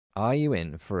Are you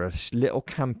in for a little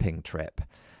camping trip?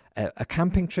 A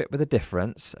camping trip with a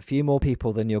difference, a few more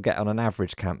people than you'll get on an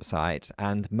average campsite.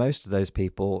 And most of those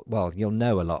people, well, you'll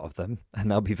know a lot of them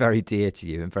and they'll be very dear to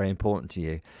you and very important to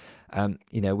you.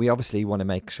 We obviously want to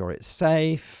make sure it's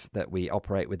safe, that we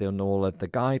operate within all of the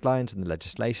guidelines and the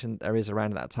legislation there is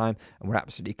around at that time. And we're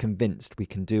absolutely convinced we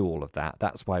can do all of that.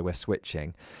 That's why we're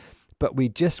switching. But we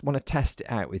just want to test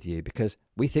it out with you because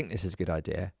we think this is a good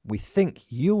idea. We think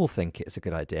you'll think it's a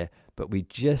good idea, but we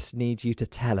just need you to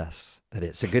tell us that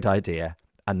it's a good idea.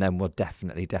 And then we'll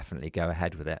definitely go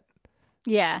ahead with it.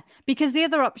 Yeah, because the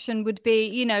other option would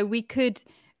be,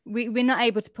 we're not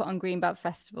able to put on Greenbelt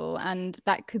Festival, and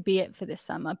that could be it for this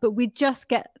summer. But we just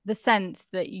get the sense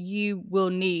that you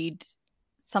will need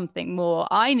something more.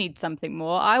 I need something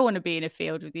more. I want to be in a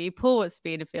field with you. Paul wants to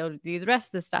be in a field with you. The rest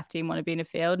of the staff team want to be in a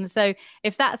field. And so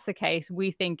if that's the case,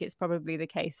 we think it's probably the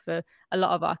case for a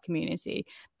lot of our community.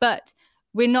 But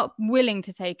we're not willing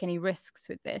to take any risks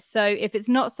with this. So if it's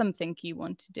not something you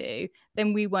want to do,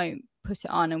 then we won't put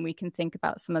it on and we can think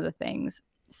about some other things.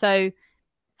 So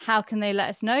how can they let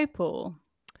us know, Paul?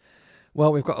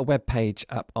 Well, we've got a web page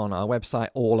up on our website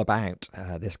all about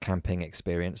this camping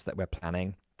experience that we're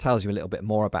planning. Tells you a little bit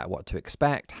more about what to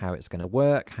expect, how it's going to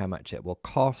work, how much it will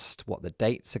cost, what the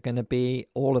dates are going to be,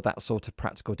 all of that sort of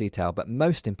practical detail. But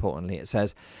most importantly, it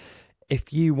says,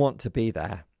 if you want to be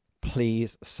there,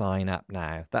 please sign up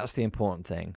now. That's the important thing.